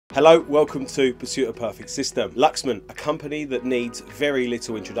Hello, welcome to Pursuit of Perfect System. Luxman, a company that needs very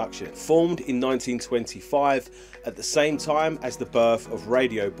little introduction. Formed in 1925 at the same time as the birth of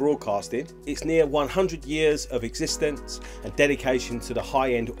radio broadcasting, its near 100 years of existence and dedication to the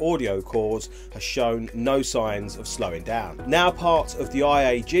high-end audio cause has shown no signs of slowing down. Now part of the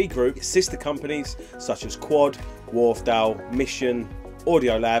IAG group, its sister companies such as Quad, Wharfedale, Mission,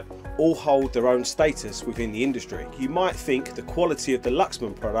 Audiolab all hold their own status within the industry. You might think the quality of the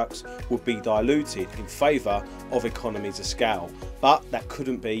Luxman products would be diluted in favour of economies of scale, but that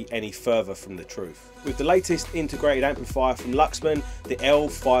couldn't be any further from the truth. With the latest integrated amplifier from Luxman, the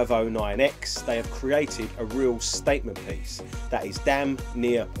L-509X, they have created a real statement piece that is damn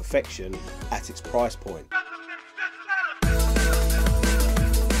near perfection at its price point.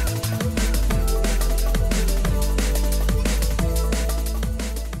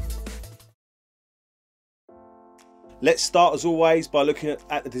 Let's start as always by looking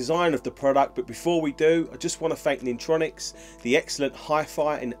at the design of the product, but before we do, I just want to thank Nintronics, the excellent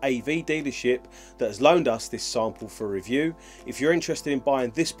HiFi and AV dealership that has loaned us this sample for review. If you're interested in buying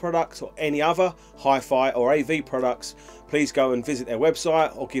this product or any other HiFi or AV products, please go and visit their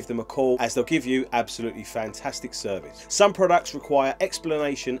website or give them a call, as they'll give you absolutely fantastic service. Some products require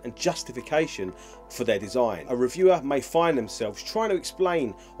explanation and justification for their design. A reviewer may find themselves trying to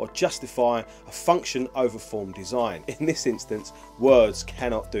explain or justify a function over form design. In this instance, words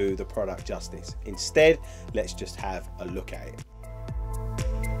cannot do the product justice. Instead, let's just have a look at it.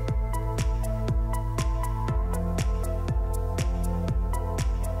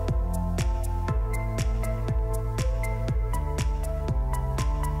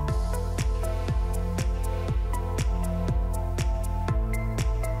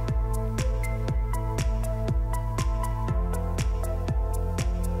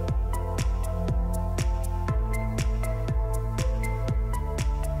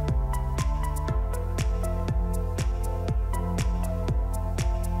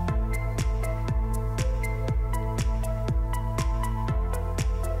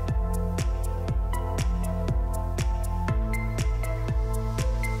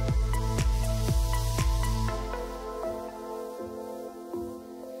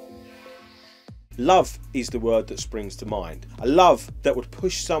 Love is the word that springs to mind. A love that would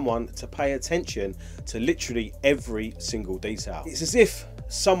push someone to pay attention to literally every single detail. It's as if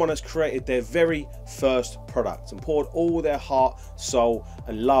someone has created their very first product and poured all their heart, soul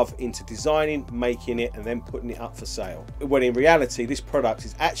and love into designing, making it and then putting it up for sale. When in reality, this product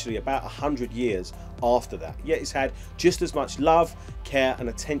is actually about 100 years after that, yet it's had just as much love, care and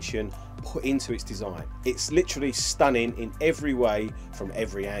attention put into its design. It's literally stunning in every way from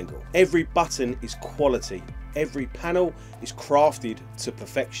every angle. Every button is quality. Every panel is crafted to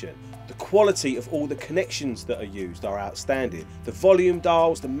perfection. The quality of all the connections that are used are outstanding. The volume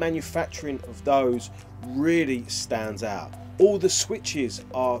dials, the manufacturing of those really stands out. All the switches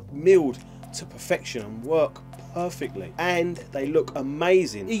are milled to perfection and work perfectly, and they look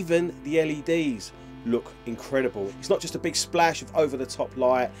amazing. Even the LEDs look incredible. It's not just a big splash of over-the-top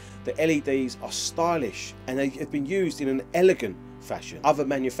light. The LEDs are stylish and they have been used in an elegant fashion. Other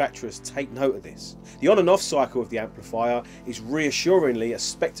manufacturers take note of this. The on and off cycle of the amplifier is reassuringly a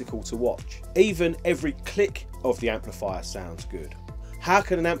spectacle to watch. Even every click of the amplifier sounds good. How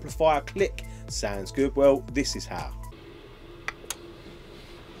can an amplifier click sounds good? Well, this is how.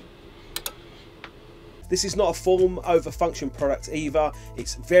 This is not a form over function product either,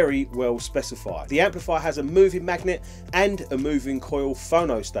 it's very well specified. The amplifier has a moving magnet and a moving coil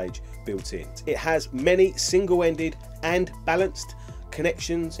phono stage built in. It has many single-ended and balanced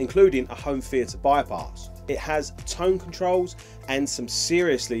connections, including a home theatre bypass. It has tone controls and some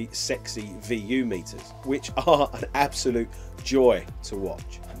seriously sexy VU meters, which are an absolute joy to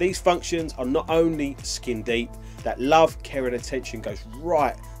watch. These functions are not only skin deep, that love, care and attention goes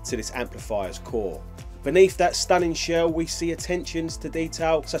right to this amplifier's core. Beneath that stunning shell, we see attentions to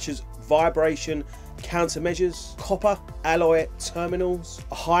detail such as vibration countermeasures, copper alloy terminals,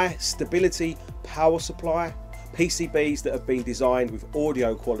 a high stability power supply, PCBs that have been designed with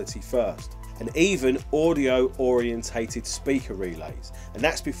audio quality first, and even audio orientated speaker relays. And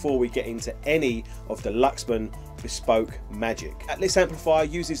that's before we get into any of the Luxman bespoke magic. This amplifier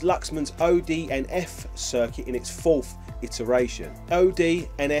uses Luxman's ODNF circuit in its fourth iteration.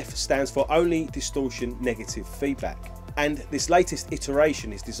 ODNF stands for only distortion negative feedback, and this latest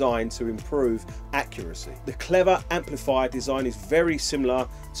iteration is designed to improve accuracy. The clever amplifier design is very similar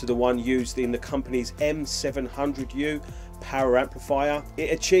to the one used in the company's M700U power amplifier.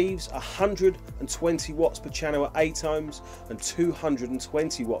 It achieves 120 watts per channel at 8 ohms and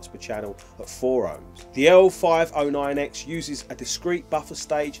 220 watts per channel at 4 ohms. The L-509X uses a discrete buffer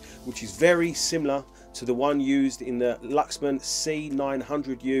stage which is very similar to the one used in the Luxman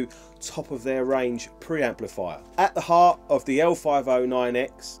C900U top of their range preamplifier. At the heart of the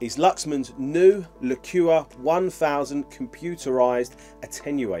L-509X is Luxman's new Linear 1000 computerized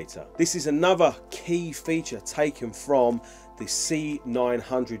attenuator. This is another key feature taken from the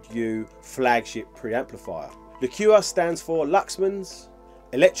C900U flagship preamplifier. Linear stands for Luxman's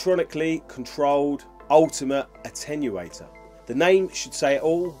electronically controlled ultimate attenuator. The name should say it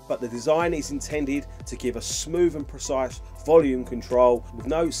all, but the design is intended to give a smooth and precise volume control with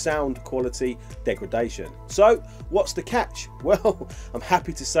no sound quality degradation. So what's the catch? Well, I'm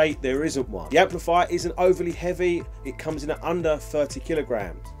happy to say there isn't one. The amplifier isn't overly heavy, it comes in at under 30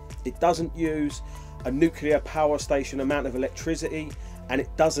 kilograms. It doesn't use a nuclear power station amount of electricity, and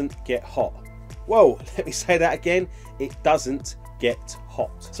it doesn't get hot. Well, let me say that again, it doesn't get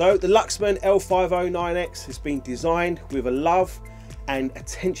hot. So the Luxman L-509X has been designed with a love and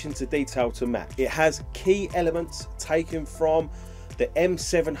attention to detail to match. It has key elements taken from the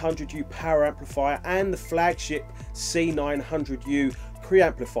M700U power amplifier and the flagship C900U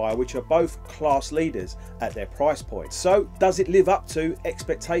preamplifier, which are both class leaders at their price point. So does it live up to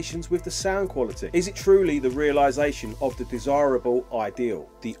expectations with the sound quality? Is it truly the realization of the desirable ideal,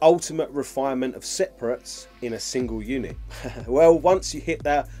 the ultimate refinement of separates in a single unit? Well, once you hit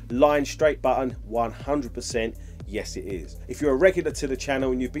that line straight button, 100% yes it is. If you're a regular to the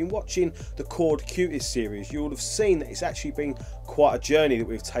channel and you've been watching the Chord Qutest series, you'll have seen that it's actually been quite a journey that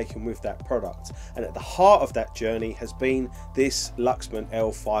we've taken with that product, and at the heart of that journey has been this Luxman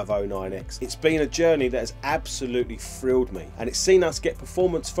L-509X. It's been a journey that has absolutely thrilled me, and it's seen us get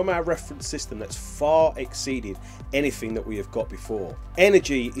performance from our reference system that's far exceeded anything that we have got before.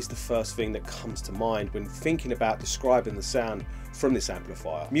 Energy is the first thing that comes to mind when thinking about describing the sound from this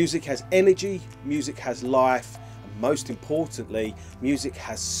amplifier. Music has energy, music has life, most importantly, music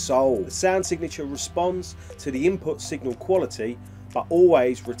has soul. The sound signature responds to the input signal quality, but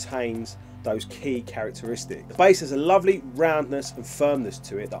always retains those key characteristics. The bass has a lovely roundness and firmness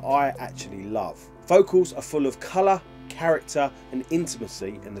to it that I actually love. Vocals are full of colour, character and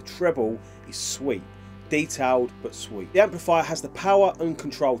intimacy, and the treble is sweet. Detailed but sweet. The amplifier has the power and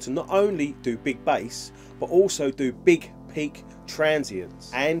control to not only do big bass, but also do big peak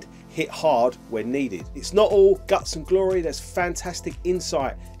transients and hit hard when needed. It's not all guts and glory, there's fantastic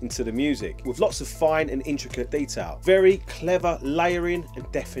insight into the music with lots of fine and intricate detail. Very clever layering and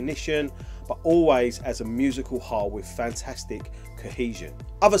definition, but always as a musical whole with fantastic cohesion.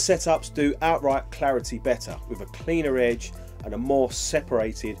 Other setups do outright clarity better with a cleaner edge and a more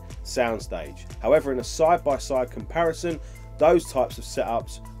separated soundstage. However, in a side-by-side comparison, those types of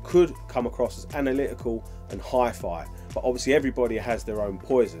setups could come across as analytical and hi-fi, but obviously everybody has their own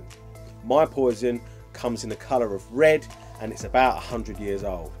poison. My poison comes in the colour of red, and it's about 100 years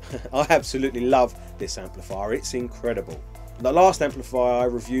old. I absolutely love this amplifier, it's incredible. The last amplifier I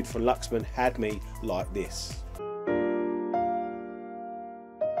reviewed from Luxman had me like this.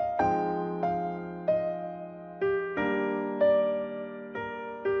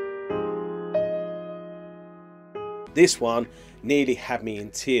 This one nearly had me in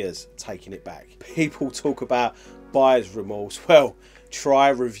tears taking it back. People talk about buyer's remorse. Well, try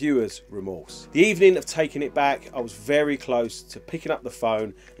reviewer's remorse. The evening of taking it back, I was very close to picking up the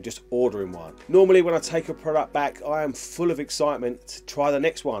phone and just ordering one. Normally when I take a product back, I am full of excitement to try the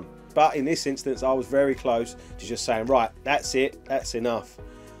next one. But in this instance, I was very close to just saying, right, that's it, that's enough.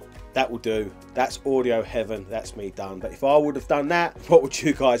 That will do. That's audio heaven. That's me done. But if I would have done that, what would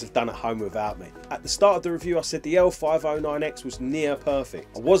you guys have done at home without me? At the start of the review, I said the L-509X was near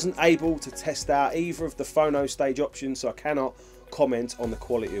perfect. I wasn't able to test out either of the phono stage options, so I cannot comment on the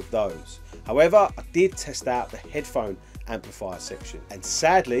quality of those. However, I did test out the headphone amplifier section, and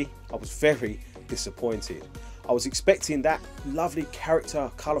sadly, I was very disappointed. I was expecting that lovely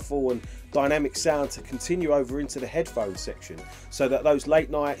character, colourful and dynamic sound to continue over into the headphone section, so that those late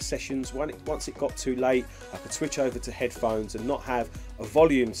night sessions, once it got too late, I could switch over to headphones and not have a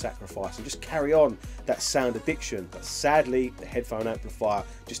volume sacrifice and just carry on that sound addiction. But sadly, the headphone amplifier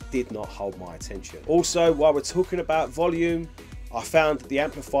just did not hold my attention. Also, while we're talking about volume, I found the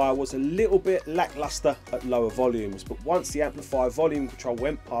amplifier was a little bit lackluster at lower volumes, but once the amplifier volume control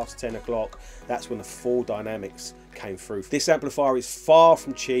went past 10 o'clock, that's when the full dynamics came through. This amplifier is far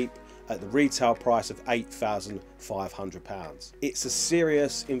from cheap at the retail price of £8,500. It's a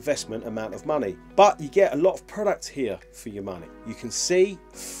serious investment amount of money, but you get a lot of product here for your money. You can see,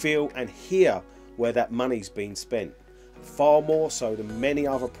 feel and hear where that money's been spent. far more so than many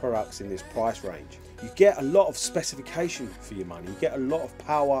other products in this price range. You get a lot of specification for your money, you get a lot of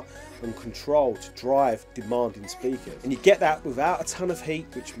power and control to drive demanding speakers, and you get that without a ton of heat,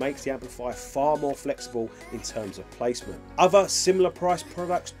 which makes the amplifier far more flexible in terms of placement. Other similar price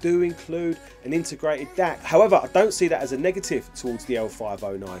products do include an integrated DAC. However, I don't see that as a negative towards the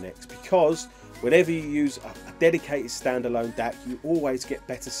L-509X, because whenever you use a dedicated standalone DAC, you always get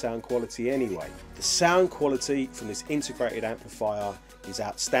better sound quality anyway. The sound quality from this integrated amplifier is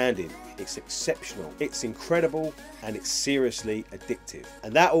outstanding, it's exceptional, it's incredible, and it's seriously addictive.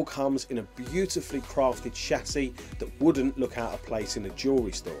 And that all comes in a beautifully crafted chassis that wouldn't look out of place in a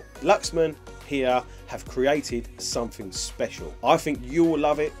jewellery store. Luxman here have created something special. I think you will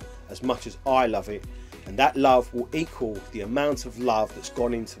love it as much as I love it, and that love will equal the amount of love that's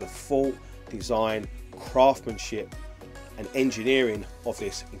gone into the full design, craftsmanship and engineering of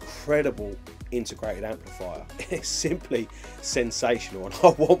this incredible integrated amplifier. It's simply sensational, and I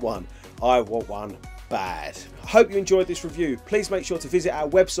want one bad. I hope you enjoyed this review. Please make sure to visit our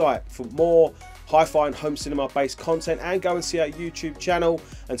website for more hi-fi and home cinema based content, and go and see our YouTube channel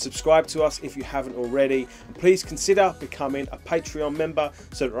and subscribe to us if you haven't already. And please consider becoming a Patreon member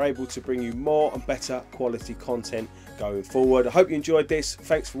so that we're able to bring you more and better quality content going forward. I hope you enjoyed this.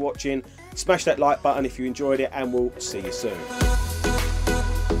 Thanks for watching. Smash that like button if you enjoyed it, and we'll see you soon.